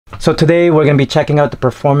So today we're going to be checking out the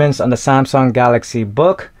performance on the Samsung Galaxy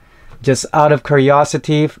Book. Just out of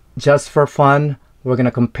curiosity, just for fun, we're going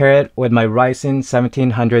to compare it with my Ryzen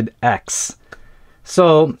 1700X.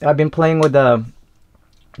 So I've been playing with the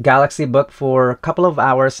Galaxy Book for a couple of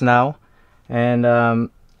hours now, and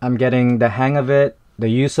I'm getting the hang of it, the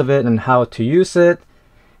use of it, and how to use it.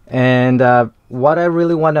 And what I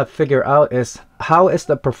really want to figure out is how is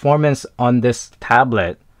the performance on this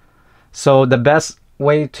tablet. So the best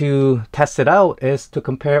way to test it out is to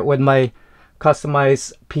compare it with my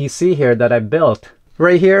customized PC here that I built.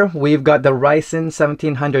 Right here we've got the Ryzen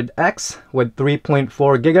 1700X with 3.4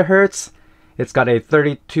 gigahertz. It's got a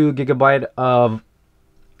 32 gigabyte of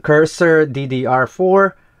cursor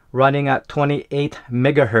DDR4 running at 28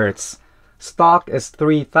 megahertz. Stock is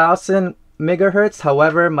 3000 megahertz.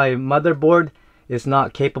 However, my motherboard is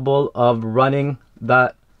not capable of running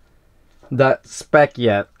that spec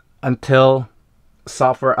yet until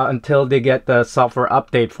they get the software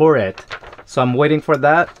update for it. So I'm waiting for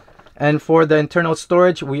that. And for the internal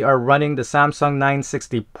storage, we are running the Samsung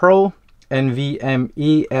 960 Pro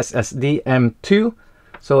NVMe SSD M2.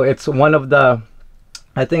 So it's one of the,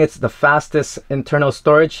 I think it's the fastest internal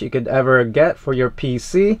storage you could ever get for your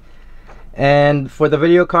PC. And for the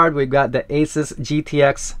video card, we've got the Asus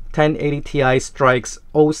GTX 1080 Ti Strix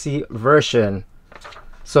OC version.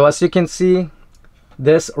 So as you can see,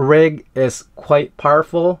 this rig is quite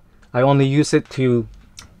powerful. I only use it to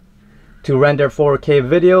render 4K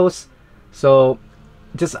videos. So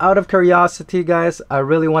just out of curiosity, guys, I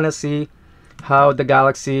really want to see how the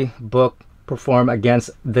Galaxy Book perform against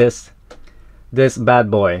this bad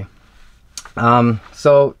boy.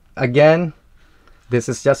 So again, this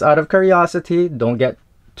is just out of curiosity. Don't get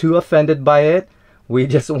too offended by it. We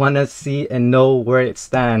just want to see and know where it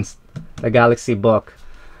stands, the Galaxy Book.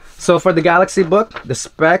 So for the Galaxy Book, the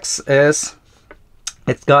specs is,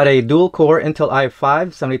 it's got a dual core Intel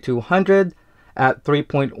i5 7200 at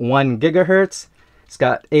 3.1 gigahertz. It's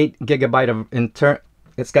got 8 gigabyte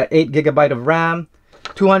of RAM,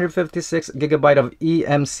 256 gigabyte of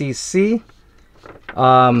eMCC.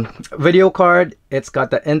 Video card, it's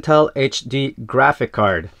got the Intel HD graphic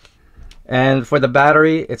card. And for the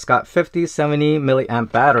battery, it's got 5070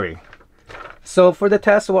 milliamp battery. So for the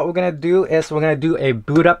test, what we're going to do is we're going to do a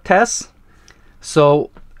boot up test.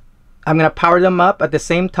 So I'm going to power them up at the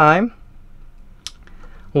same time.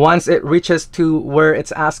 Once it reaches to where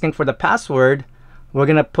it's asking for the password, we're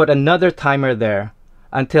going to put another timer there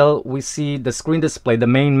until we see the screen display, the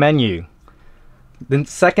main menu. The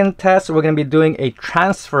second test, we're going to be doing a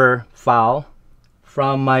transfer file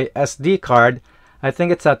from my SD card. I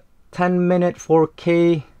think it's a 10-minute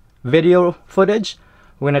 4K video footage.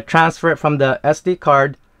 We're going to transfer it from the SD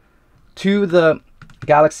card to the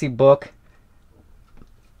Galaxy Book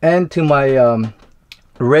and to my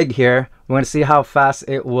rig here. We're going to see how fast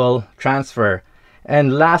it will transfer.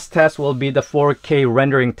 And last test will be the 4K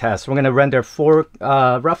rendering test. We're going to render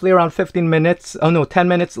roughly around 10 minutes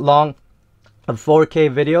long of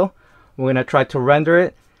 4K video. We're going to try to render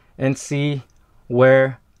it and see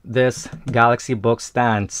where this Galaxy Book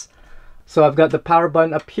stands. So I've got the power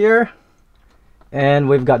button up here, and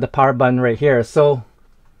we've got the power button right here. So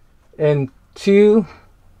in 2,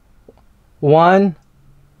 1,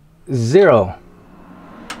 0.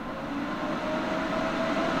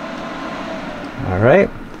 All right,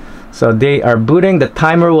 so they are booting. The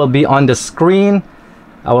timer will be on the screen.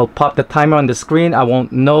 I will pop the timer on the screen. I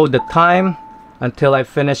won't know the time until I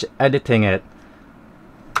finish editing it.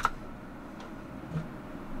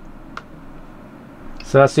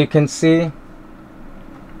 So as you can see,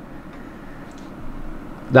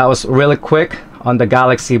 that was really quick on the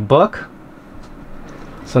Galaxy Book.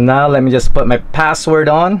 So now let me just put my password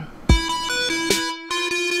on.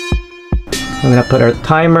 I'm gonna put our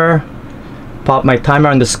timer, pop my timer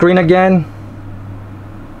on the screen again.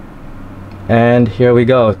 And here we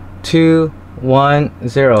go, 2, 1,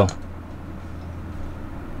 0.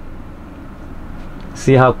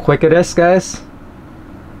 See how quick it is, guys?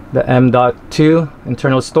 The M.2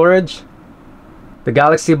 internal storage. The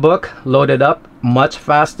Galaxy Book loaded up much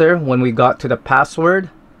faster when we got to the password,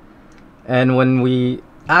 and when we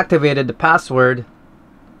activated the password,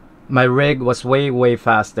 my rig was way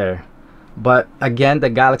faster. But again, the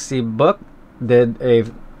Galaxy Book did a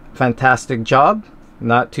fantastic job,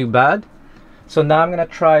 not too bad. So now I'm gonna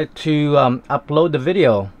try to upload the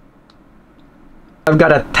video. I've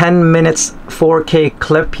got a 10 minutes 4K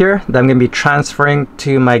clip here that I'm gonna be transferring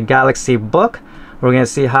to my Galaxy Book. We're gonna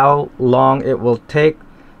see how long it will take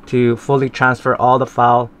to fully transfer all the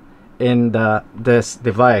file in this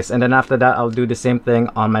device, and then after that I'll do the same thing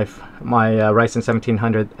on my Ryzen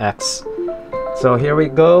 1700X. So here we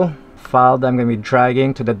go. File that I'm going to be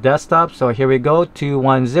dragging to the desktop. So here we go,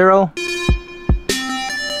 210,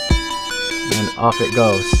 and off it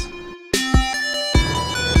goes.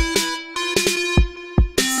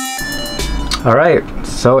 Alright,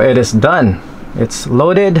 so it is done. It's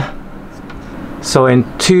loaded. So in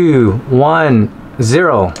 2, 1,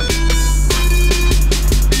 0.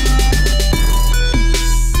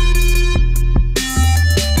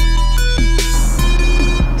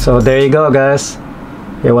 So there you go, guys.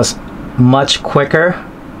 It was much quicker.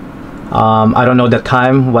 I don't know the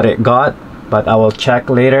time what it got, but I will check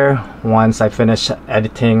later once I finish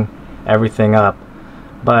editing everything up.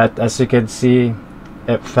 But as you can see,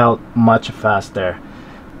 it felt much faster.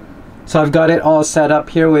 So I've got it all set up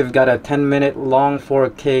here. We've got a 10-minute long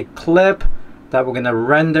 4K clip that we're gonna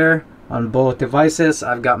render on both devices.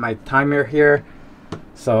 I've got my timer here.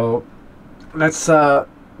 So let's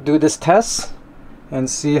do this test and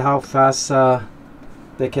see how fast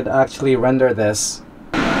they could actually render this.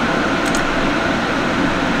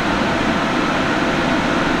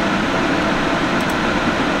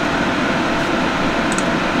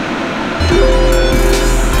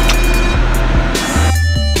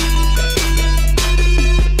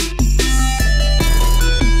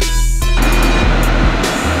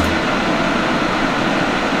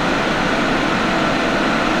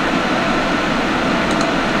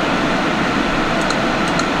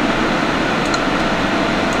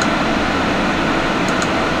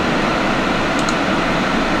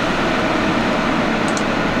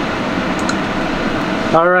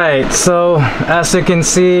 Alright, so as you can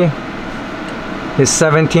see, the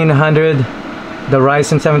 1700, the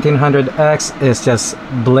Ryzen 1700X is just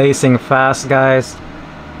blazing fast, guys.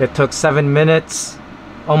 It took 7 minutes,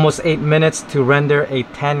 almost 8 minutes to render a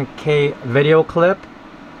 10K video clip.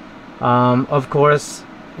 Of course,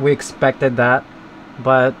 we expected that,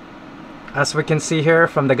 but as we can see here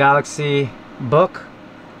from the Galaxy book,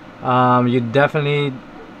 you definitely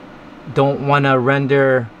don't want to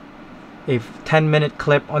render a 10-minute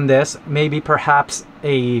clip on this. Maybe perhaps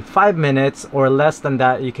a 5 minutes or less than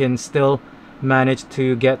that, you can still manage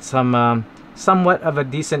to get some somewhat of a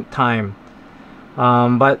decent time.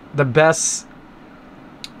 But the best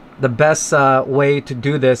way to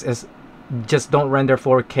do this is just don't render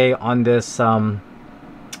 4K on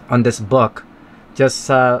this book. Just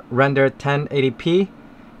render 1080p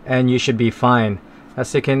and you should be fine.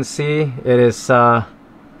 As you can see, it is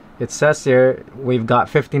it says here we've got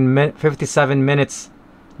 57 minutes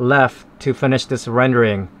left to finish this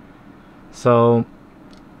rendering. So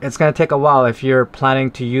it's gonna take a while if you're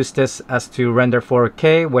planning to use this as to render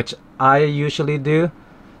 4K, which I usually do.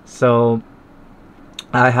 So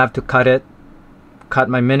I have to cut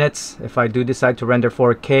my minutes if I do decide to render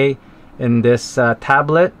 4K in this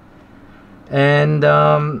tablet. And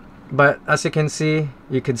but as you can see,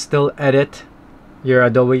 you can still edit your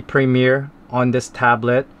Adobe Premiere on this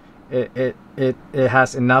tablet. It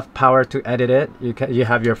has enough power to edit it. You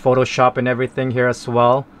have your Photoshop and everything here as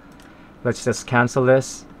well. Let's just cancel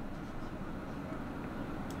this.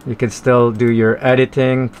 You can still do your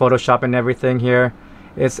editing, Photoshop and everything here.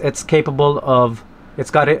 It's capable of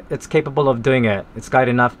doing it. It's got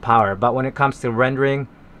enough power. But when it comes to rendering,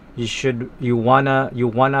 you wanna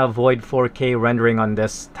avoid 4K rendering on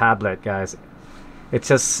this tablet, guys. It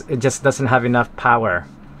just doesn't have enough power.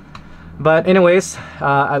 But anyways,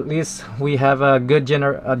 at least we have a good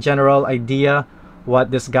general idea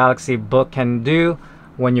what this Galaxy Book can do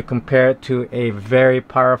when you compare it to a very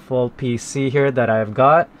powerful PC here that I've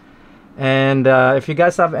got. And if you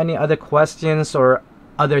guys have any other questions or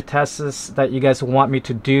other tests that you guys want me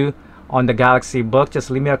to do on the Galaxy Book,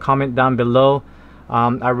 just leave me a comment down below.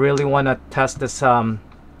 I really want to test this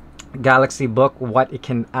Galaxy Book, what it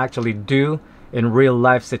can actually do in real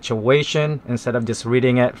life situation instead of just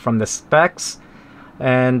reading it from the specs.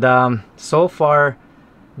 And so far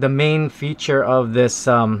the main feature of this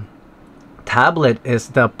tablet is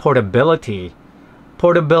the portability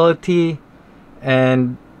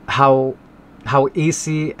and how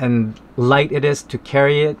easy and light it is to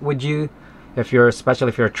carry it with you. Especially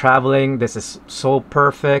if you're traveling, this is so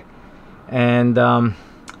perfect. And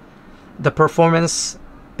the performance,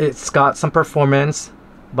 it's got some performance,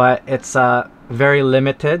 but it's very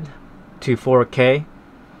limited to 4K.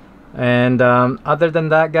 And other than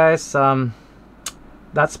that, guys,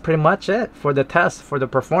 that's pretty much it for the test, for the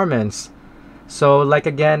performance. So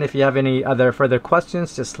again, if you have any other further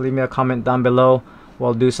questions, just leave me a comment down below.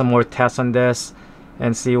 We'll do some more tests on this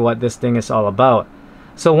and see what this thing is all about.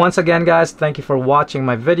 So once again, guys, thank you for watching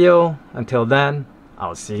my video. Until then,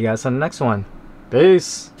 I'll see you guys on the next one.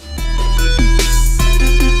 Peace.